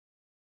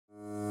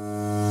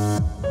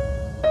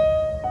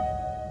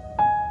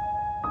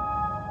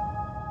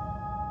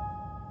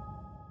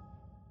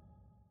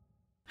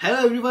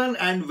Hello everyone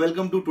and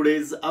welcome to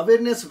today's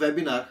awareness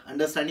webinar,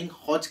 Understanding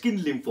Hodgkin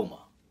Lymphoma.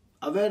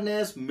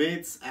 Awareness,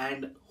 myths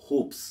and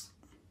hopes.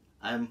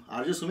 I am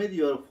RJ Sumit,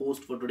 your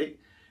host for today.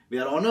 We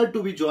are honored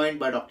to be joined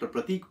by Dr.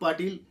 Pratik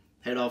Patil,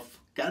 Head of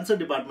Cancer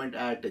Department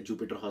at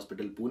Jupiter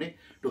Hospital, Pune,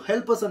 to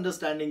help us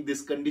understanding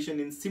this condition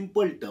in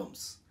simple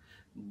terms,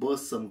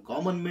 burst some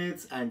common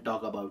myths and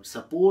talk about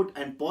support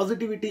and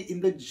positivity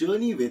in the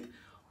journey with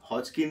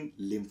Hodgkin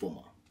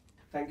lymphoma.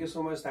 Thank you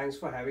so much. Thanks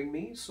for having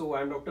me. So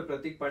I'm Dr.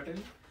 Pratik Patil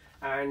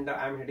and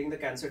I'm heading the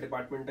cancer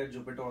department at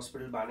Jupiter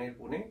Hospital, Baner,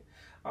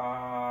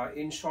 Pune.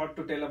 In short,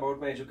 to tell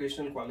about my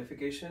educational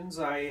qualifications,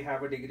 I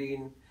have a degree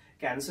in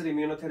cancer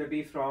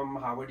immunotherapy from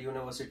Harvard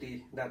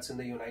University, that's in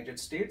the United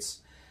States.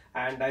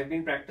 And I've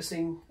been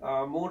practicing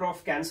more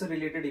of cancer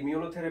related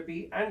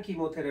immunotherapy and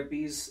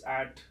chemotherapies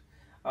at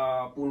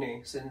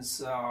Pune since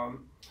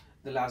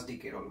the last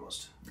decade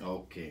almost.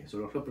 Okay, so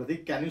Dr.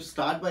 Pratik, can you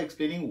start by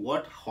explaining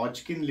what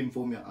Hodgkin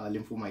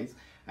lymphoma is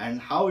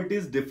and how it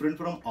is different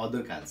from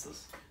other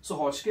cancers? So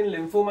Hodgkin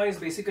lymphoma is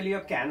basically a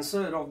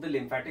cancer of the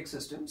lymphatic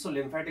system. So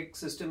lymphatic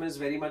system is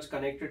very much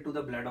connected to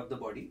the blood of the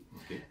body.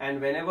 Okay.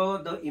 And whenever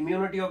the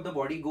immunity of the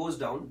body goes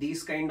down,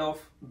 these kind of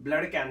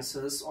blood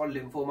cancers or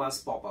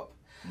lymphomas pop up.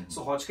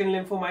 So Hodgkin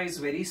lymphoma is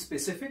very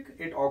specific.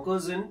 It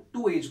occurs in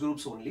two age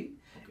groups only.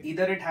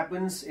 Either it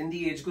happens in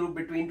the age group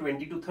between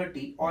 20 to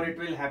 30 or it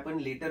will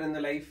happen later in the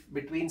life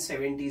between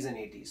 70s and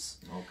 80s.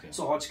 Okay.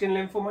 So Hodgkin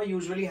lymphoma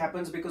usually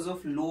happens because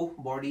of low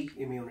body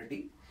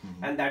immunity.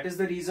 And that is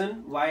the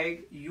reason why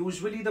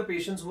usually the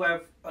patients who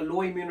have a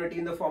low immunity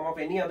in the form of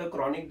any other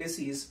chronic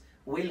disease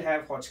will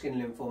have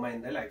Hodgkin lymphoma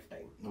in their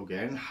lifetime. Okay,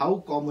 and how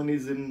common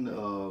is in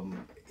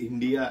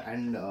India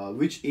and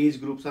which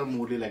age groups are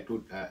more likely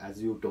to, as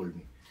you told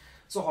me?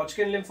 So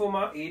Hodgkin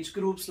lymphoma age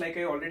groups, like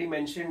I already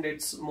mentioned,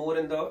 it's more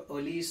in the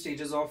early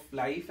stages of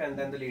life and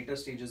then the later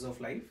stages of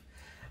life.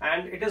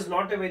 And it is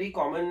not a very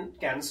common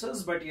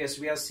cancers, but yes,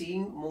 we are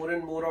seeing more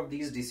and more of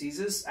these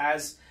diseases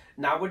as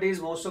nowadays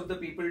most of the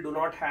people do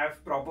not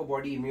have proper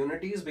body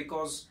immunities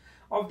because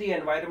of the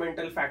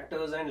environmental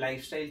factors and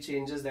lifestyle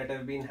changes that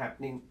have been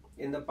happening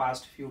in the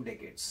past few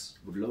decades.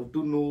 Would love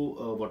to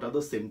know what are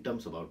the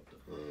symptoms about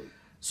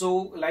So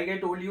like I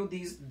told you,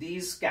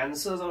 these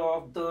cancers are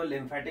of the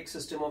lymphatic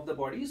system of the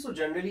body. So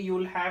generally you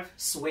will have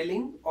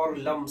swelling or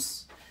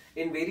lumps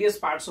in various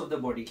parts of the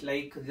body,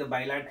 like the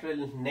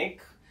bilateral neck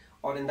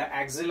or in the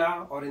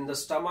axilla or in the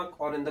stomach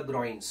or in the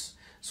groins.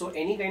 So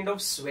any kind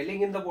of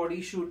swelling in the body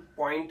should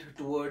point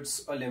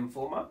towards a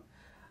lymphoma.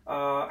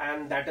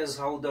 And that is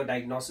how the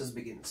diagnosis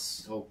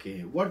begins.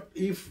 Okay, what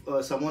if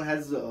someone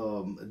has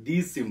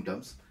these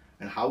symptoms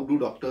and how do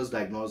doctors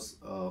diagnose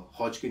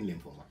Hodgkin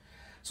lymphoma?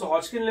 So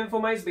Hodgkin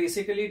lymphoma is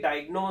basically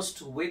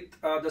diagnosed with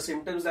the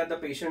symptoms that the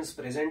patients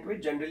present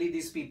with. Generally,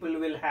 these people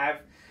will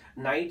have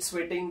night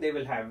sweating, they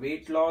will have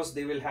weight loss,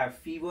 they will have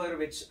fever,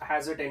 which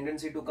has a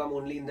tendency to come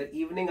only in the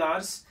evening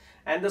hours,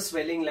 and the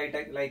swelling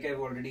like I've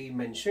already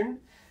mentioned.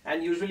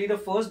 And usually the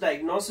first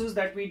diagnosis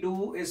that we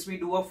do is we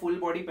do a full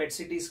body PET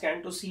CT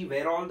scan to see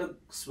where all the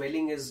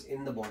swelling is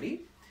in the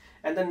body.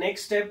 And the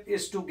next step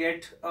is to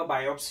get a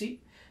biopsy.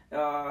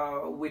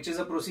 Which is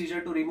a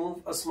procedure to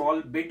remove a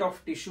small bit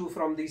of tissue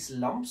from these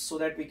lumps so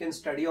that we can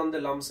study on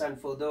the lumps and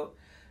further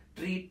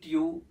treat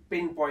you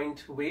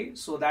pinpoint way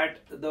so that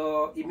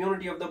the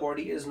immunity of the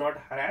body is not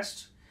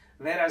harassed,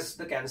 whereas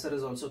the cancer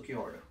is also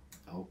cured.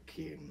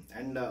 Okay,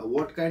 and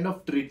what kind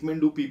of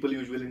treatment do people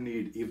usually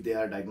need if they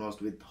are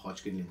diagnosed with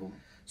Hodgkin lymphoma?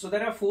 So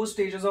there are 4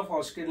 stages of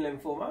Hodgkin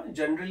lymphoma.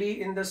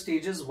 Generally in the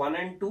stages 1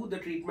 and 2, the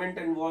treatment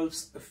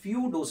involves a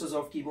few doses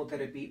of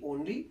chemotherapy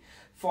only,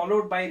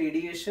 followed by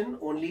radiation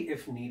only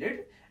if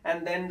needed,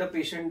 and then the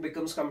patient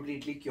becomes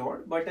completely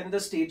cured. But in the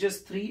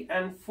stages 3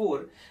 and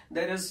 4,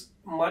 there is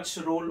much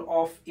role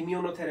of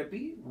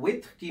immunotherapy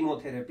with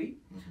chemotherapy,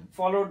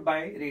 followed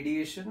by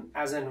radiation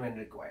as and when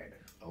required.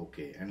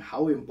 Okay, and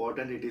how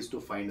important it is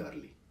to find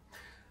early?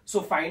 So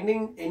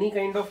finding any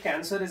kind of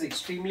cancer is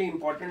extremely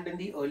important in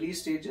the early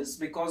stages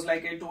because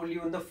like I told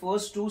you, in the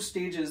first 2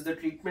 stages, the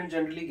treatment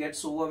generally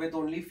gets over with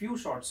only few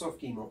shots of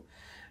chemo.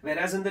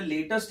 Whereas in the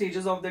later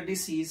stages of the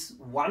disease,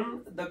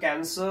 one, the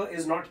cancer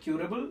is not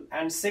curable,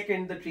 and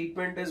second, the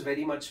treatment is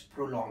very much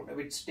prolonged,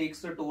 which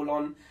takes the toll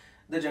on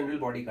the general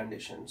body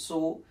condition.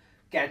 So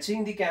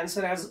catching the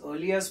cancer as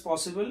early as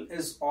possible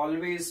is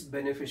always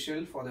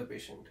beneficial for the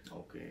patient.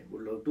 Okay,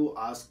 would love to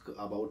ask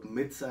about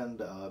myths and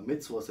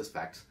myths versus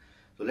facts.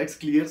 So let's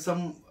clear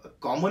some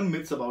common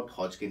myths about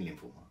Hodgkin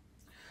lymphoma.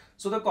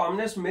 So the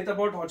commonest myth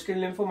about Hodgkin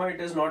lymphoma,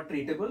 it is not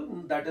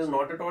treatable. That is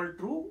not at all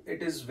true.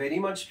 It is very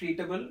much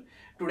treatable.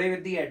 Today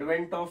with the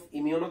advent of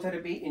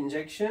immunotherapy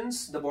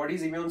injections, the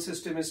body's immune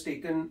system is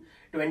taken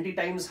 20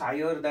 times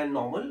higher than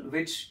normal,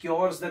 which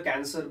cures the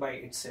cancer by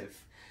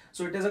itself.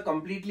 So it is a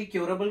completely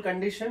curable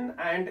condition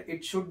and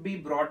it should be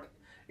brought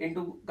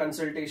into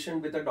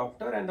consultation with a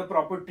doctor and the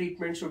proper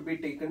treatment should be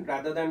taken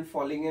rather than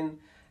falling in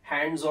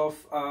hands of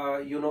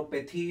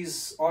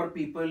pathies or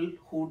people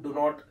who do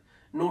not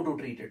know to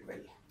treat it well.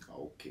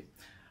 Okay.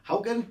 How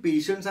can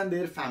patients and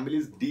their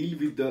families deal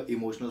with the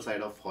emotional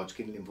side of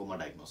Hodgkin lymphoma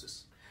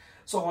diagnosis?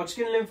 So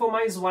Hodgkin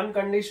lymphoma is one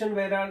condition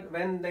where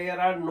when there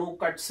are no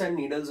cuts and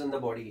needles in the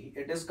body,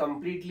 it is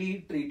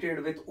completely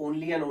treated with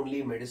only and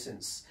only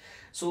medicines.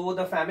 So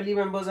the family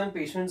members and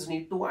patients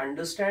need to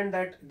understand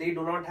that they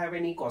do not have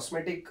any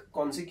cosmetic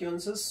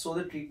consequences. So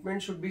the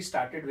treatment should be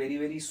started very,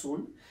 very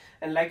soon.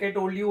 And like I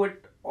told you,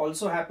 it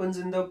also happens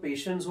in the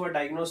patients who are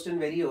diagnosed in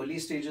very early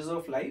stages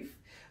of life.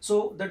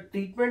 So the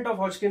treatment of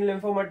Hodgkin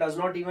lymphoma does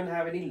not even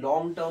have any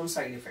long-term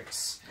side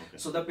effects. Okay.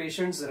 So the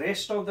patient's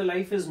rest of the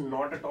life is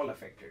not at all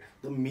affected.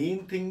 The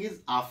main thing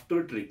is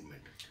after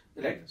treatment.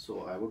 Right.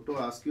 So I would to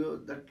ask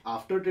you that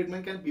after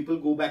treatment, can people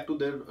go back to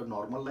their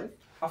normal life?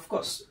 Of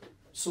course.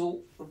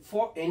 So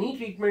for any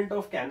treatment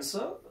of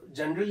cancer,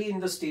 generally in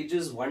the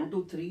stages 1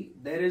 to 3,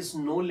 there is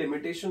no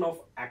limitation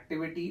of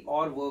activity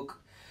or work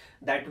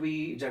that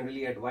we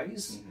generally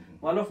advise.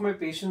 One of my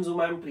patients whom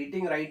I am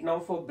treating right now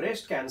for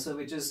breast cancer,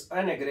 which is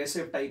an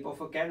aggressive type of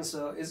a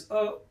cancer, is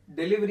a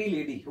delivery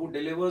lady who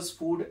delivers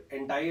food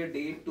entire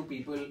day to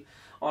people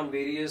on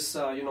various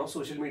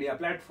social media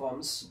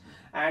platforms,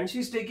 and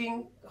she's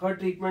taking her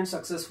treatment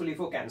successfully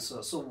for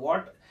cancer. So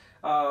what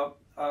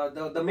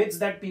the myths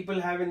that people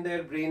have in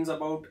their brains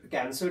about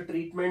cancer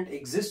treatment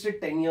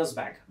existed 10 years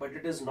back, but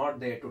it is not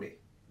there today.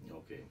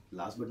 Okay.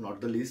 Last but not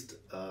the least,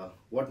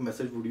 what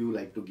message would you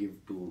like to give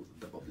to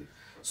the public?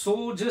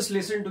 So just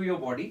listen to your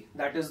body.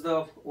 That is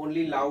the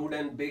only loud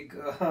and big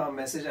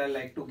message I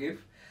like to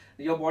give.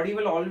 Your body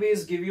will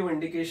always give you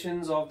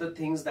indications of the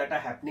things that are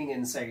happening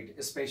inside,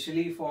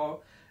 especially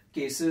for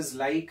cases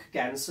like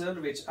cancer,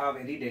 which are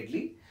very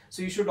deadly.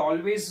 So you should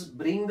always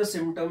bring the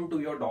symptom to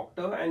your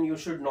doctor, and you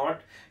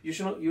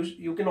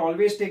can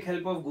always take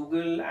help of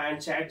Google and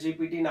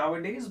ChatGPT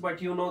nowadays, but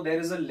there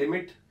is a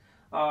limit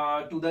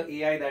to the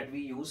AI that we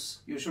use.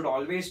 You should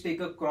always take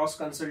a cross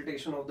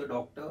consultation of the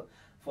doctor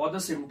for the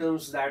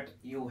symptoms that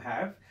you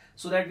have,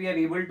 so that we are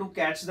able to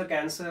catch the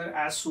cancer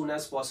as soon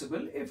as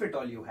possible, if at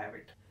all you have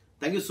it.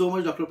 Thank you so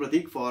much, Dr.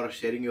 Pratik, for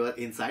sharing your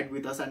insight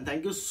with us, and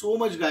thank you so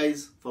much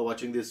guys for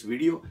watching this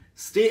video.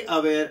 Stay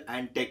aware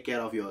and take care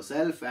of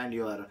yourself and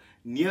your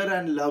near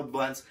and loved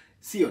ones.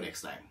 See you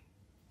next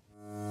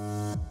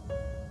time.